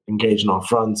 scoring, engaging on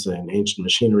fronts and ancient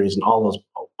machineries and all those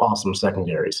awesome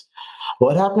secondaries.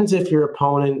 What happens if your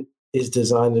opponent is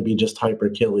designed to be just hyper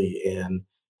killy and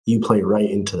you play right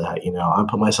into that? I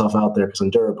put myself out there because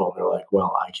I'm durable, and they're like,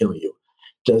 well, I kill you.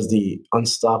 Does the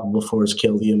unstoppable force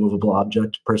kill the immovable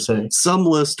object per se? Some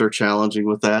lists are challenging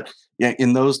with that. Yeah,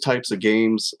 in those types of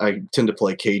games, I tend to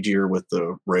play cagier with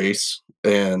the race.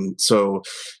 And so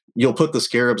you'll put the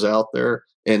Scarabs out there,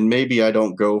 and maybe I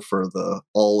don't go for the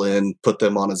all-in, put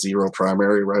them on a 0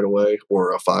 primary right away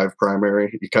or a 5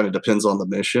 primary. It kind of depends on the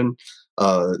mission.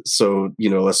 So,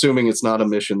 assuming it's not a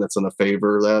mission that's in a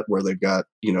favor of that, where they've got,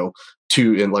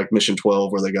 2 in like mission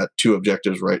 12, where they got 2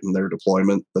 objectives right in their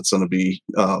deployment, that's going to be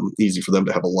easy for them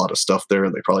to have a lot of stuff there.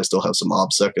 And they probably still have some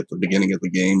OBSEC at the beginning of the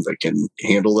game that can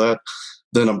handle that.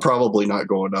 Then I'm probably not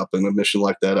going up in a mission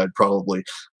like that. I'd probably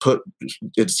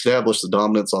establish the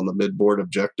dominance on the midboard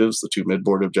objectives, the 2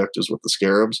 midboard objectives with the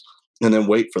Scarabs, and then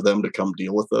wait for them to come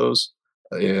deal with those,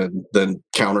 and then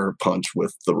counter punch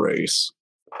with the race.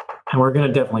 And we're going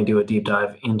to definitely do a deep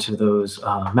dive into those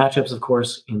matchups, of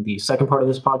course, in the second part of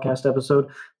this podcast episode.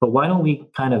 But why don't we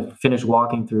kind of finish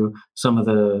walking through some of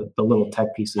the little tech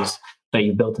pieces that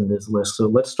you built in this list? So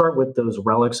let's start with those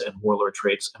relics and warlord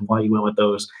traits and why you went with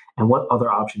those and what other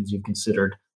options you've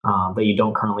considered that you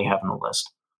don't currently have in the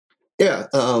list. Yeah.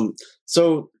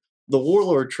 So the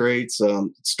warlord traits,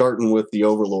 starting with the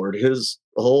overlord, his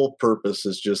whole purpose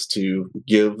is just to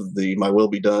give the my will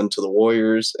be done to the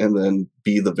warriors and then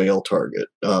be the veil target.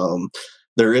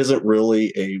 There isn't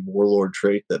really a warlord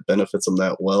trait that benefits him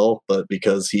that well, but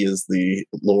because he is the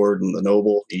lord and the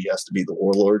noble, he has to be the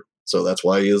warlord. So that's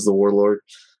why he is the warlord.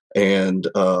 And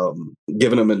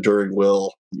giving him enduring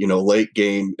will, late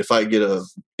game, if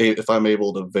I'm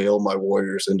able to veil my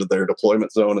warriors into their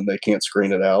deployment zone and they can't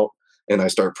screen it out, and I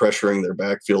start pressuring their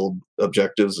backfield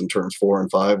objectives in turns 4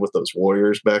 and 5 with those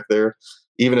warriors back there,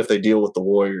 even if they deal with the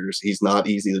warriors, he's not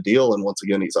easy to deal. And once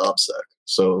again, he's OBSEC.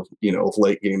 So,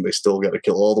 late game, they still got to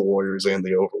kill all the warriors and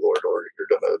the overlord, or you're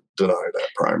going to deny that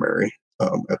primary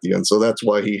at the end. So that's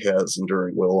why he has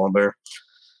enduring will on there.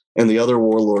 And the other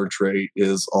warlord trait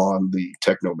is on the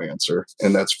Technomancer,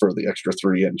 and that's for the extra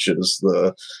 3 inches,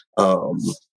 the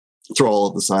Thrall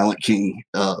of the Silent King,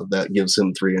 that gives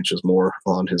him 3 inches more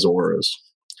on his auras.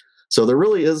 So there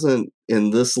really isn't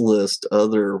in this list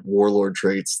other warlord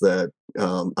traits that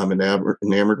I'm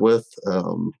enamored with,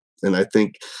 and I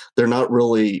think they're not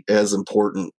really as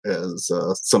important as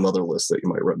some other lists that you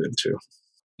might run into.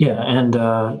 Yeah,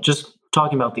 and just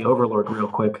talking about the overlord real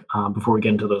quick before we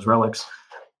get into those relics.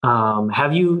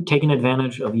 Have you taken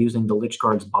advantage of using the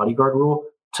Lychguard's bodyguard rule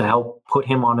to help put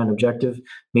him on an objective?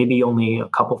 Maybe only a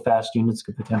couple fast units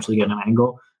could potentially get an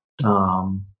angle,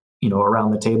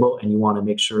 around the table, and you want to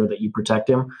make sure that you protect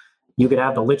him. You could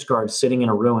have the Lychguard sitting in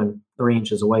a ruin 3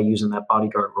 inches away using that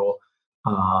bodyguard rule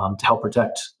to help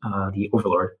protect the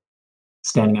overlord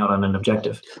standing out on an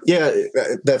objective. Yeah,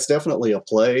 that's definitely a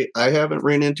play. I haven't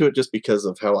ran into it just because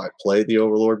of how I play the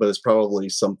overlord, but it's probably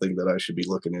something that I should be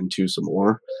looking into some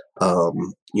more.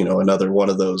 Another one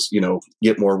of those,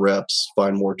 get more reps,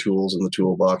 find more tools in the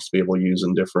toolbox to be able to use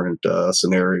in different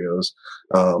scenarios.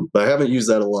 But I haven't used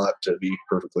that a lot, to be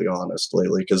perfectly honest,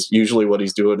 lately, because usually what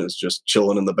he's doing is just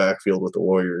chilling in the backfield with the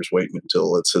warriors, waiting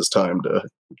until it's his time to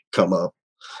come up.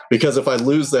 Because if I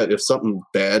lose that, if something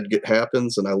bad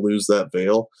happens and I lose that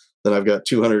veil, then I've got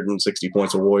 260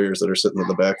 points of warriors that are sitting in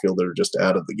the backfield that are just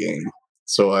out of the game.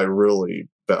 So I really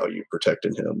value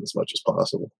protecting him as much as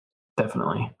possible.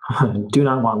 Definitely. Do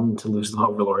not want him to lose the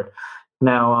Overlord.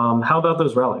 Now, how about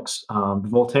those relics? The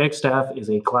Voltaic staff is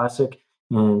a classic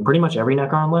in pretty much every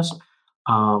Necron list.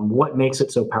 What makes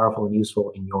it so powerful and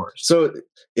useful in yours? So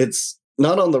it's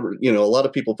not on the, a lot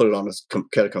of people put it on a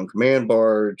Catacomb Command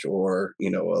Barge or, a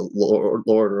Lord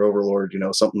or Overlord,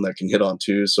 something that can hit on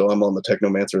 2s. So I'm on the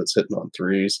Technomancer that's hitting on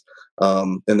 3s.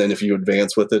 And then if you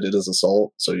advance with it, it is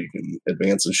Assault. So you can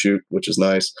advance and shoot, which is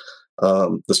nice.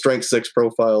 The Strength 6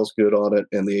 profile is good on it,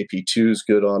 and the AP2 is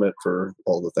good on it for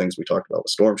all the things we talked about with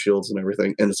Storm Shields and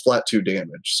everything. And it's flat 2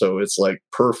 damage, so it's like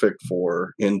perfect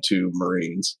for into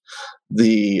Marines.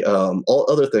 The all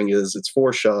other thing is it's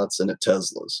 4 shots and it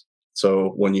Teslas. So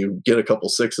when you get a couple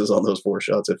 6s on those 4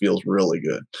 shots, it feels really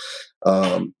good.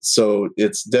 So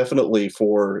it's definitely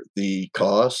for the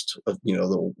cost of,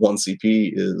 the 1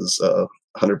 CP is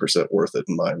 100% worth it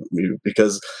in my view,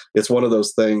 because it's one of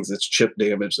those things, it's chip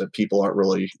damage that people aren't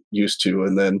really used to.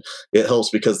 And then it helps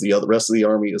because the rest of the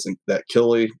army isn't that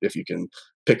killy. If you can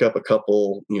pick up a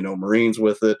couple, Marines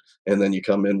with it, and then you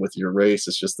come in with your race,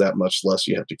 it's just that much less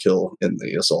you have to kill in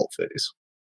the assault phase.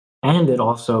 And it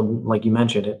also, like you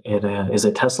mentioned, it is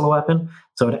a Tesla weapon,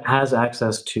 so it has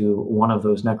access to one of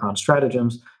those Necron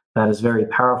stratagems that is very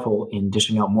powerful in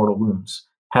dishing out mortal wounds.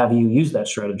 Have you used that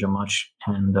stratagem much,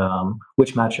 and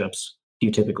which matchups do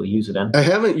you typically use it in? I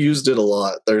haven't used it a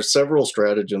lot. There's several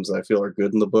stratagems I feel are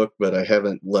good in the book, but I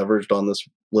haven't leveraged on this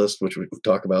list, which we can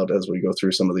talk about as we go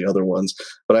through some of the other ones.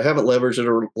 But I haven't leveraged it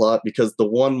a lot because the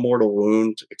 1 mortal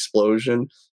wound explosion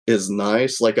is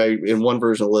nice. Like in one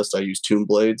version of the list, I used Tomb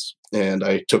Blades, and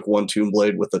I took 1 Tomb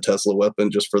Blade with the Tesla weapon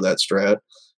just for that strat.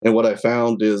 And what I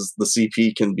found is the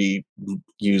CP can be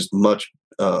used much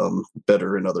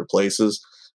better in other places,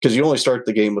 because you only start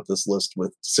the game with this list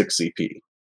with 6 CP,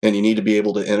 and you need to be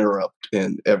able to interrupt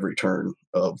in every turn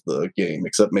of the game,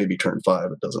 except maybe turn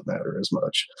 5. It doesn't matter as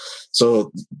much.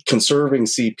 So conserving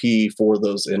CP for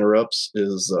those interrupts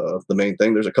is the main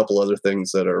thing. There's a couple other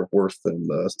things that are worth in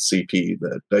the CP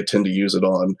that I tend to use it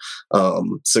on.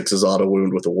 6's auto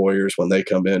wound with the warriors when they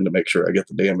come in to make sure I get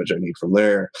the damage I need from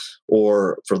there,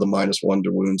 or for the -1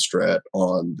 to wound strat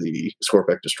on the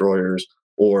Scorpec destroyers,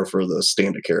 or for the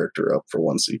stand a character up for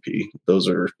 1 CP. Those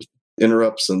are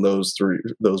interrupts, and those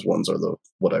ones are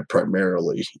what I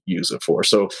primarily use it for.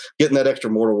 So getting that extra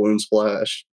mortal wound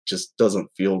splash just doesn't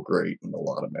feel great in a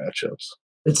lot of matchups.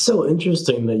 It's so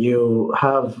interesting that you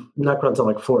have Necrons on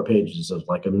like 4 pages of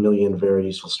like a million very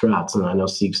useful strats, and I know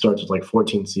Seek starts with like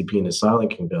 14 CP in his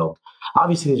Silent King build.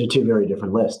 Obviously, these are 2 very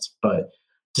different lists, but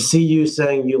to see you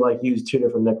saying you like use 2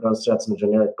 different Necron strats in a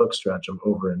generic book stratagem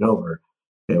over and over,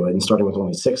 and starting with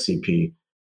only 6 CP,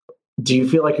 do you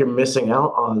feel like you're missing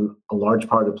out on a large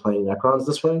part of playing Necrons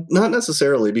this way? Not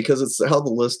necessarily, because it's how the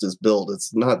list is built.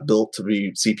 It's not built to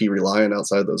be CP reliant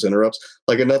outside those interrupts.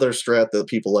 Like another strat that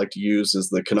people like to use is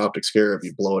the Canoptek Scarab.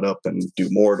 You blow it up and do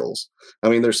mortals. I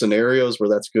mean, there's scenarios where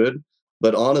that's good,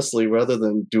 but honestly, rather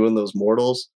than doing those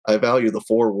mortals, I value the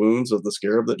 4 wounds of the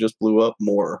Scarab that just blew up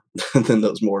more than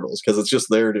those mortals, because it's just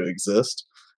there to exist.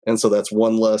 And so that's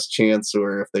one less chance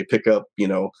where if they pick up,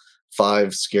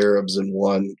 5 Scarabs in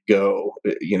one go,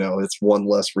 it's one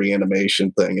less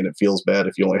reanimation thing, and it feels bad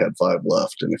if you only had 5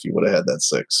 left and if you would have had that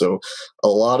 6. So a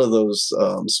lot of those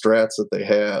strats that they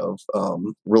have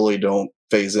really don't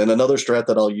phase in. Another strat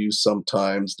that I'll use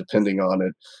sometimes, depending on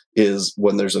it, is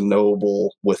when there's a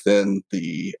noble within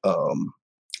the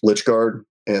Lychguard,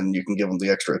 and you can give them the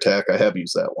extra attack. I have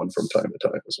used that one from time to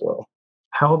time as well.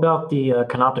 How about the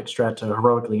Canoptek strat to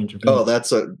heroically intervene? Oh,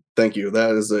 thank you.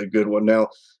 That is a good one. Now,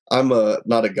 I'm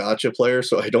not a gotcha player,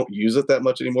 so I don't use it that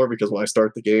much anymore, because when I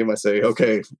start the game, I say,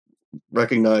 okay,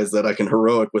 recognize that I can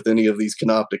heroic with any of these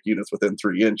Canoptek units within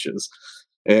 3 inches.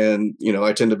 And,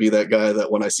 I tend to be that guy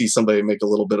that when I see somebody make a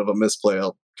little bit of a misplay,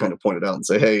 I'll kind of point it out and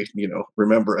say, hey,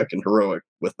 remember, I can heroic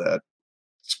with that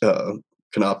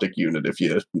Canoptek unit if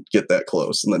you get that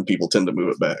close. And then people tend to move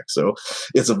it back. So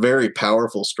it's a very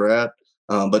powerful strat.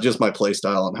 But just my play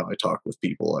style and how I talk with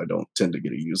people, I don't tend to get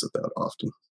to use it that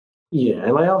often. Yeah,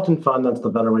 and I often find that's the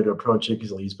better way to approach it,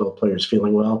 because it leaves both players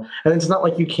feeling well. And it's not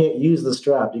like you can't use the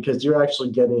strat, because you're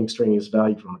actually getting extraneous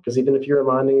value from it. Because even if you're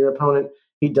reminding your opponent,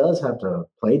 he does have to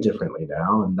play differently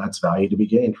now, and that's value to be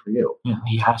gained for you. Yeah,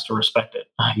 he has to respect it.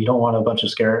 You don't want a bunch of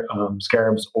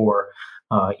Scarabs or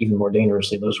even more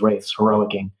dangerously, those Wraiths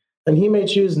heroicing. And he may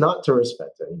choose not to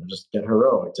respect it, just get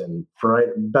heroic. And for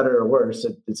better or worse,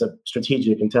 it's a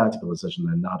strategic and tactical decision,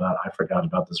 and not a, I forgot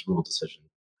about this rule decision.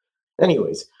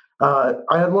 Anyways, I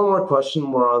had one more question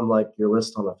more on like your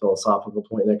list on a philosophical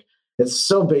point, Nick. It's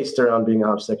so based around being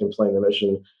OBSEC and playing the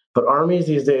mission. But armies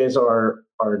these days are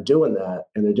doing that,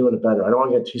 and they're doing it better. I don't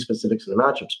want to get too specifics in the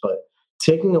matchups, but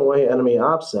taking away enemy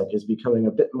OBSEC is becoming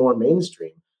a bit more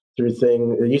mainstream through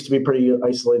things. It used to be pretty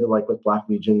isolated, like with Black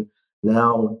Legion.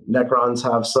 Now Necrons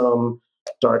have some,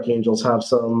 Dark Angels have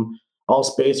some, all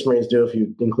Space Marines do if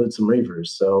you include some Reavers.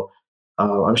 So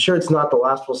I'm sure it's not the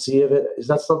last we'll see of it. Is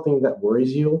that something that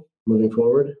worries you moving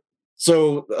forward?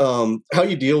 So how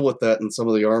you deal with that in some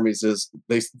of the armies is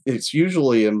it's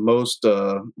usually in most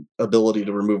ability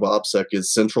to remove OBSEC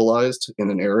is centralized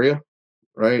in an area,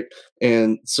 right?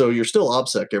 And so you're still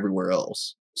OBSEC everywhere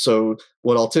else. So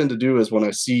what I'll tend to do is when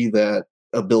I see that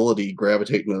ability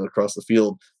gravitating across the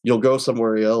field, you'll go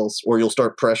somewhere else, or you'll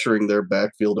start pressuring their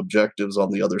backfield objectives on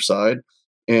the other side.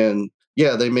 And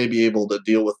yeah, they may be able to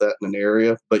deal with that in an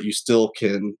area, but you still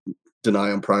can deny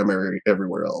them primary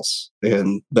everywhere else.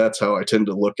 And that's how I tend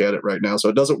to look at it right now. So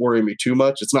it doesn't worry me too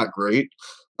much. It's not great.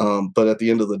 But at the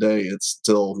end of the day, it's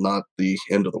still not the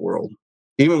end of the world.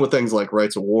 Even with things like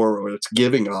Rights of War, where it's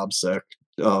giving OBSEC,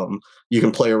 you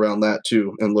can play around that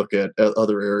too and look at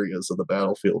other areas of the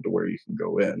battlefield to where you can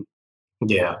go in.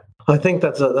 Yeah, I think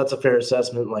that's a fair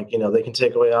assessment. Like, they can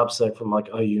take away OBSEC from like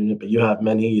a unit, but you have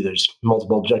many. There's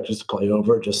multiple objectives to play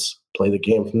over. Just play the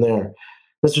game from there.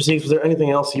 Mr. Sieves, was there anything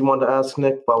else you wanted to ask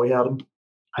Nick while we had him?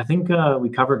 I think we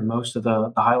covered most of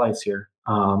the highlights here.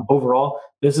 Overall,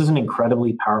 this is an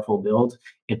incredibly powerful build.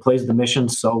 It plays the mission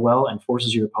so well and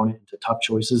forces your opponent into tough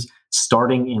choices,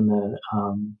 starting in the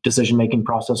decision-making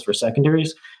process for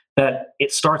secondaries, that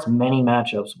it starts many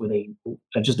matchups with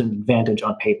just an advantage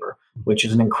on paper, which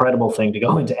is an incredible thing to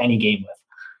go into any game with.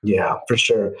 Yeah, for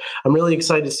sure. I'm really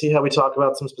excited to see how we talk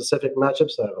about some specific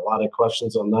matchups. I have a lot of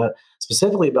questions on that,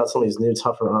 specifically about some of these new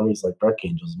tougher armies like Dark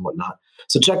Angels and whatnot.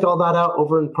 So check all that out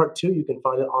over in part 2. You can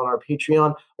find it on our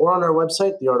Patreon or on our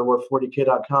website,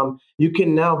 theartofwar40k.com. You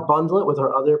can now bundle it with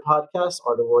our other podcasts,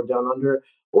 Art of War Down Under,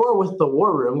 or with the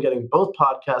War Room, getting both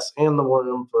podcasts and the War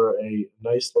Room for a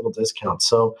nice little discount.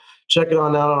 So check it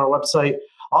on out on our website.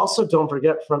 Also, don't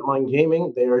forget Frontline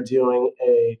Gaming. They are doing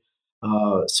a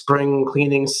spring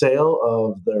cleaning sale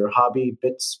of their hobby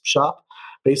bits shop.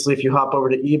 Basically, if you hop over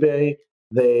to eBay,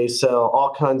 they sell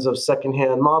all kinds of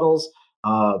secondhand models,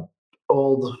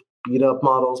 old beat up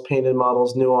models, painted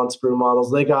models, nuanced sprue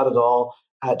models. They got it all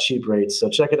at cheap rates. So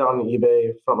check it out on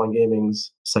eBay, Frontline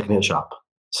Gaming's secondhand shop.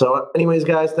 So anyways,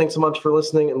 guys, thanks so much for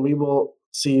listening, and we will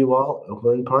see you all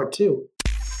over in part 2.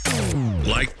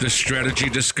 Like the strategy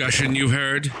discussion you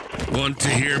heard? Want to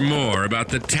hear more about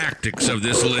the tactics of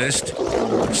this list?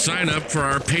 Sign up for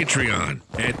our Patreon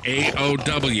at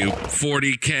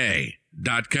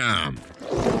AOW40k.com,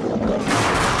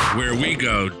 where we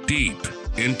go deep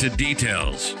into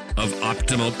details of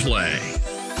optimal play.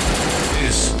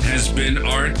 This has been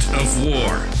Art of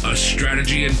War, a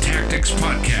strategy and tactics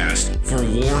podcast for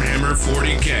Warhammer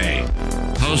 40k.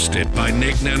 Hosted by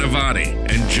Nick Nanavati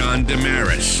and John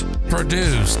Damaris.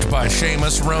 Produced by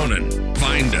Seamus Ronan.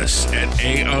 Find us at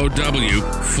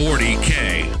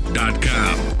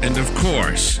AOW40k.com. And of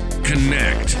course,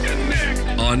 connect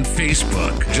on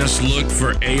Facebook. Just look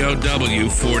for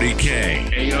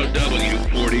AOW40k.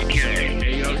 AOW40k.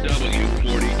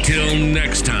 AOW40k. Till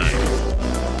next time.